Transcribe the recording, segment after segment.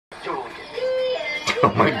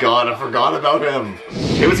Oh my god, I forgot about him.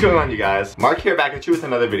 Hey, what's going on, you guys? Mark here, back at you with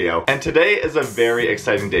another video. And today is a very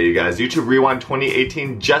exciting day, you guys. YouTube Rewind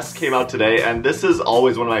 2018 just came out today, and this is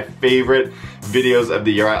always one of my favorite videos of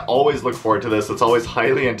the year. I always look forward to this. It's always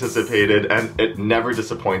highly anticipated, and it never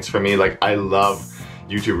disappoints for me. Like, I love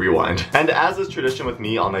YouTube Rewind. And as is tradition with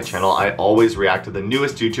me on my channel, I always react to the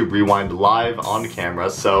newest YouTube Rewind live on camera,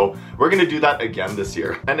 so we're gonna do that again this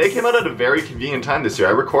year. And it came out at a very convenient time this year.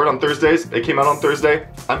 I record on Thursdays, it came out on Thursday.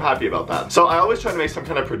 I'm happy about that. So I always try to make some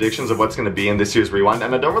kind of predictions of what's gonna be in this year's Rewind,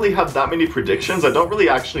 and I don't really have that many predictions. I don't really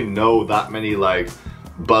actually know that many like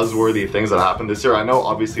buzzworthy things that happened this year. I know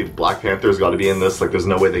obviously Black Panther's got to be in this, like there's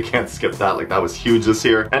no way they can't skip that, like that was huge this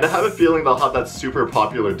year. And I have a feeling they'll have that super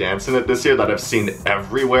popular dance in it this year that I've seen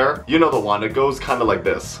everywhere. You know the one, it goes kind of like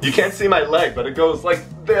this. You can't see my leg, but it goes like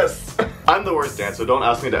this. I'm the worst dancer, don't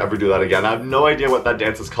ask me to ever do that again. I have no idea what that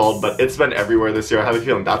dance is called, but it's been everywhere this year. I have a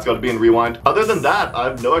feeling that's got to be in Rewind. Other than that, I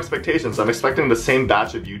have no expectations. I'm expecting the same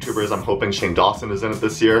batch of YouTubers. I'm hoping Shane Dawson is in it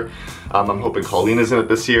this year. I'm hoping Colleen is in it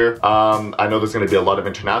this year. I know there's going to be a lot of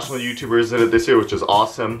international YouTubers in it this year, which is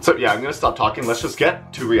awesome. So yeah, I'm going to stop talking. Let's just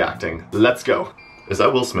get to reacting. Let's go. Is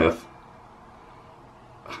that Will Smith?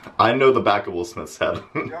 I know the back of Will Smith's head.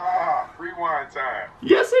 Yeah, rewind time.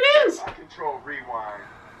 Yes, it is. I control rewind.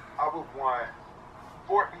 I would want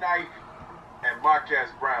Fortnite and Marquez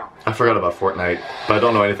Brown. I forgot about Fortnite, but I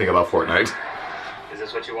don't know anything about Fortnite. Is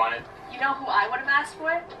this what you wanted? You know who I would have asked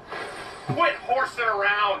for? Quit horsing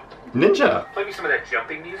around! Ninja. Play me some of that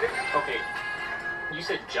jumping music. Okay. You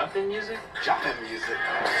said jumping music? Jumping music.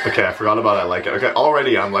 Okay, I forgot about I like it. Okay,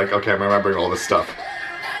 already I'm like, okay, I'm remembering all this stuff.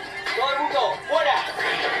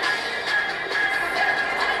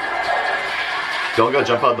 Don't go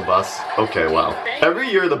jump out the bus? Okay, wow.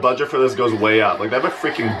 Every year the budget for this goes way up. Like they have a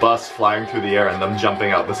freaking bus flying through the air and them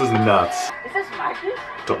jumping out. This is nuts. Is this Marcus?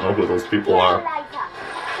 Don't know who those people are.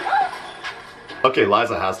 Okay,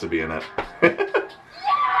 Liza has to be in it.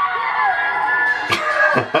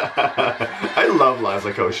 I love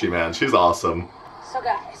Liza Koshy, man. She's awesome. So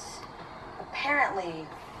guys, apparently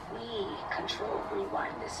we control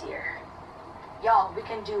Rewind this year. Y'all, we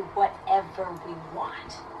can do whatever we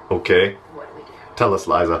want. Okay. What do we do? Tell us,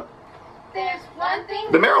 Liza. There's one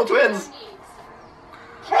thing. The Merrill Twins!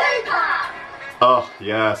 K-pop! Oh,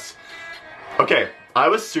 yes. Okay, I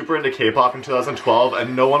was super into K-pop in 2012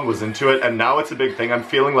 and no one was into it, and now it's a big thing. I'm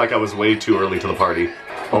feeling like I was way too early to the party.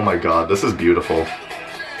 Oh my god, this is beautiful.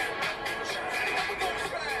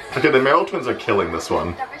 Okay, the Merrill Twins are killing this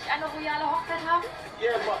one.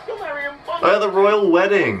 Oh yeah, the royal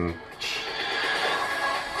wedding.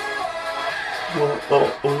 Whoa, oh,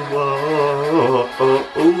 oh, oh, oh,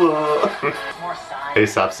 oh. More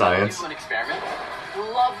science. ASAP Science. An experiment?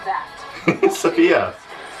 Love that. Sophia.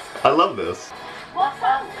 I love this.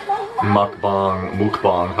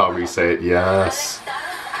 Mukbang, however you say it, yes.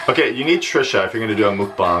 Okay, you need Trisha if you're gonna do a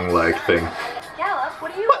mukbang-like thing. Gallup,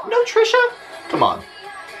 what do you What? No Trisha? Come on.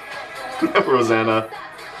 Rosanna.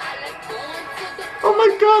 Oh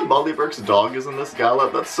my god, Molly Burke's dog is in this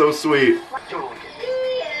Gallup. That's so sweet.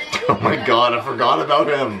 Oh my god, I forgot about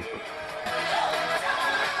him.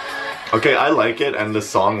 Okay, I like it, and this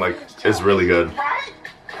song, like, is really good.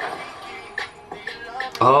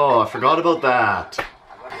 Oh, I forgot about that.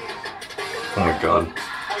 Oh my god.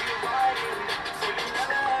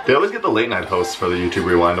 They always get the late night hosts for the YouTube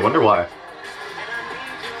Rewind. I wonder why.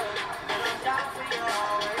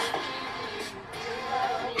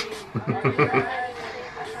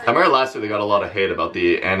 I remember last year they got a lot of hate about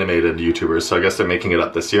the animated YouTubers, so I guess they're making it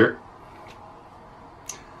up this year.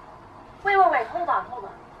 Wait, hold on.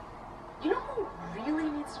 You know who really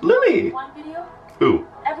needs to Lily! do one video? Who?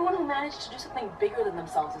 Everyone who managed to do something bigger than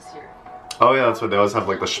themselves this year. Oh yeah, that's what they always have,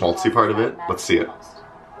 like the schmaltzy part of it. Let's see it.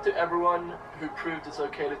 To everyone who proved it's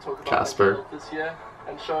okay to talk about Casper. mental health this year,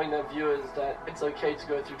 and showing their viewers that it's okay to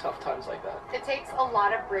go through tough times like that. It takes a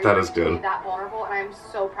lot of bravery That is to good. be that vulnerable, and I'm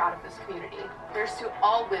so proud of this community. Here's to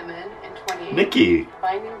all women in 2018 Nikki.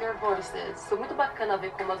 finding their voices. Foi muito bacana ver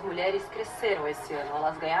como as mulheres cresceram esse ano.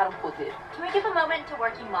 Elas ganharam poder. Can we give a moment to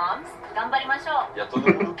working moms? Ganbarimashou. Yo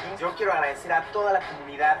quiero agradecer a toda la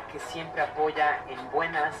comunidad que siempre apoya en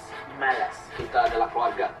buenas y malas. Kita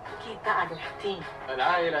aglatin.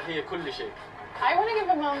 I want to give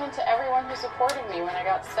a moment to everyone who supported me when I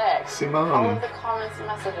got sick. Simone. All of the comments and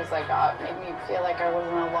messages I got made me feel like I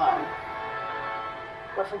wasn't alone.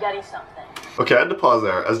 We're forgetting something. Okay, I had to pause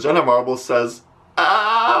there. As Jenna Marble says,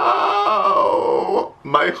 ow,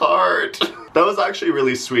 my heart. That was actually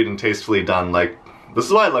really sweet and tastefully done. Like, this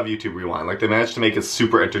is why I love YouTube Rewind. Like, they managed to make it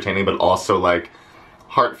super entertaining, but also, like,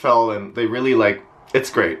 heartfelt, and they really, like, it's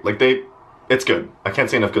great. Like, it's good. I can't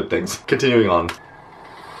say enough good things. Continuing on.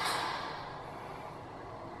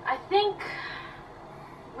 think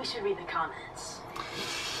we should read the comments.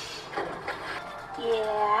 Yeah,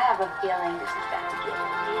 I have a feeling this is about to get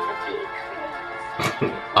a big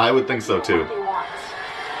craze. I would think so too. What they want.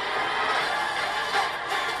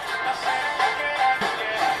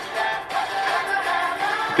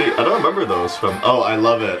 I don't remember those from. Oh, I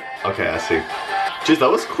Love It. Okay, I see. Jeez, that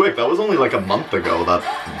was quick. That was only like a month ago that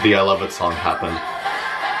the I Love It song happened.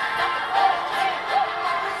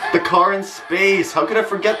 The car in space. How could I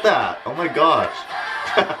forget that? Oh my gosh.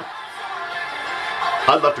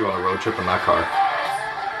 I'd love to go on a road trip in that car.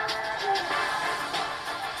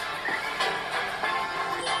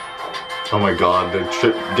 Oh my god,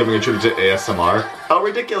 they're giving a tribute to ASMR. How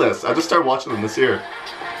ridiculous. I just started watching them this year.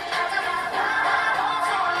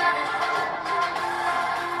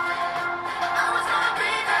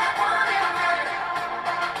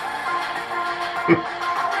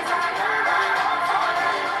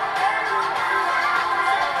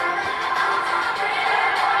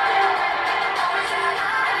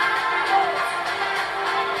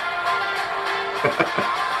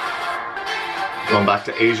 Going back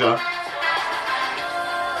to Asia.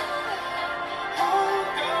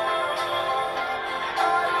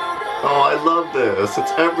 Oh, I love this.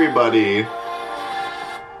 It's everybody.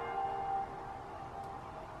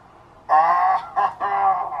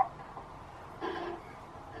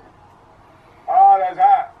 Oh, that's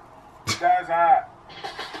hot. That's hot.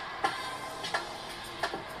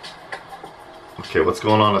 Okay, what's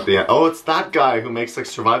going on at the end? Oh, it's that guy who makes like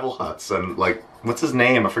survival huts and like, what's his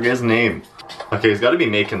name? I forget his name. Okay, he's got to be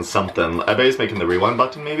making something. I bet he's making the rewind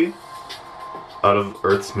button maybe? Out of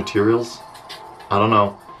Earth's materials? I don't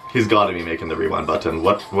know. He's got to be making the rewind button.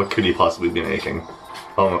 What could he possibly be making?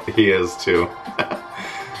 Oh, he is too.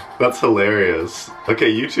 That's hilarious. Okay,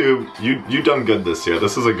 YouTube, you done good this year.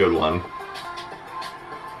 This is a good one.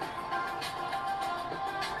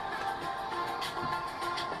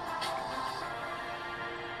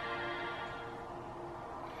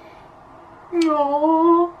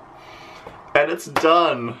 Aww. And it's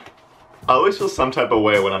done. I always feel some type of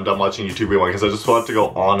way when I'm done watching YouTube Rewind because I just want it to go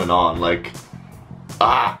on and on, like...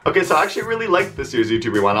 Okay, so I actually really liked this year's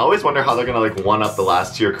YouTube Rewind. I always wonder how they're gonna like one-up the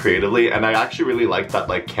last year creatively, and I actually really liked that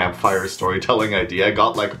like campfire storytelling idea. I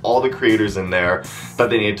got like all the creators in there that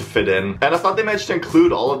they needed to fit in, and I thought they managed to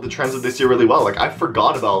include all of the trends of this year really well. Like I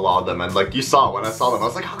forgot about a lot of them, and like you saw when I saw them, I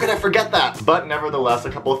was like, how could I forget that? But nevertheless, a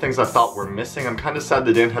couple of things I thought were missing. I'm kind of sad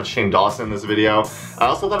they didn't have Shane Dawson in this video. I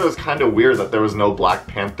also thought it was kind of weird that there was no Black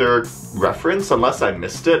Panther reference, unless I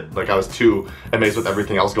missed it. Like I was too amazed with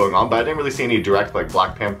everything else going on, but I didn't really see any direct like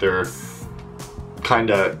Black Panther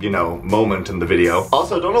kinda, you know, moment in the video.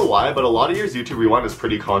 Also, I don't know why, but a lot of years YouTube Rewind is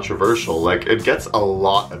pretty controversial. Like, it gets a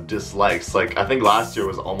lot of dislikes. Like, I think last year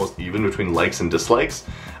was almost even between likes and dislikes.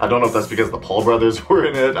 I don't know if that's because the Paul brothers were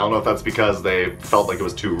in it. I don't know if that's because they felt like it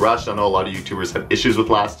was too rushed. I know a lot of YouTubers had issues with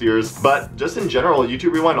last year's. But just in general,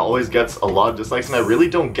 YouTube Rewind always gets a lot of dislikes, and I really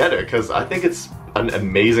don't get it, because I think it's an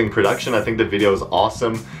amazing production. I think the video is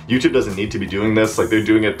awesome. YouTube doesn't need to be doing this. Like, they're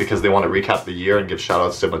doing it because they want to recap the year and give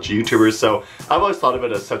shoutouts to a bunch of YouTubers. So I've always thought of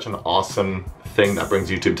it as such an awesome thing that brings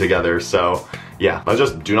YouTube together. So yeah, I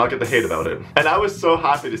just do not get the hate about it. And I was so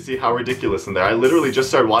happy to see how ridiculous in there. I literally just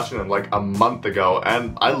started watching them like a month ago,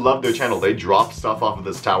 and I love their channel. They drop stuff off of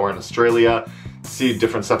this tower in Australia, see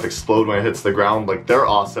different stuff explode when it hits the ground. Like, they're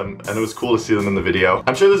awesome, and it was cool to see them in the video.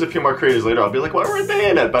 I'm sure there's a few more creators later I'll be like, why weren't they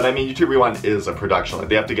in it? But I mean, YouTube Rewind is a production. Like,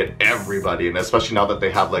 they have to get everybody in, especially now that they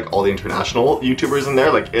have like all the international YouTubers in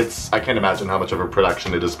there. Like, I can't imagine how much of a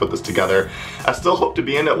production it is to put this together. I still hope to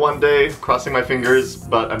be in it one day, crossing my fingers,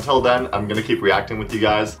 but until then, I'm gonna keep reacting with you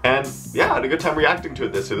guys. And yeah, I had a good time reacting to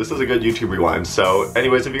it this year. This is a good YouTube Rewind. So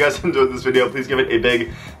anyways, if you guys enjoyed this video, please give it a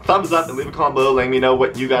big thumbs up and leave a comment below letting me know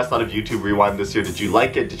what you guys thought of YouTube Rewind this year. Did you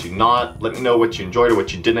like it? Did you not? Let me know what you enjoyed or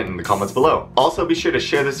what you didn't in the comments below. Also, be sure to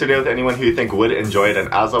share this video with anyone who you think would enjoy it.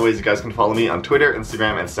 And as always, you guys can follow me on Twitter,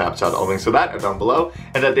 Instagram, and Snapchat. All links to that are down below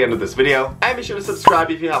and at the end of this video. And be sure to subscribe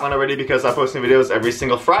if you haven't already, because I post new videos every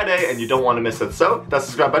single Friday and you don't want to miss it. So hit that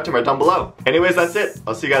subscribe button right down below. Anyways, that's it.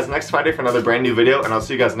 I'll see you guys next Friday for another brand new video, and I'll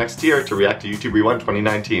see you guys next year to react to YouTube Rewind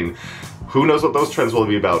 2019. Who knows what those trends will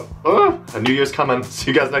be about? A new year's coming.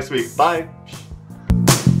 See you guys next week. Bye.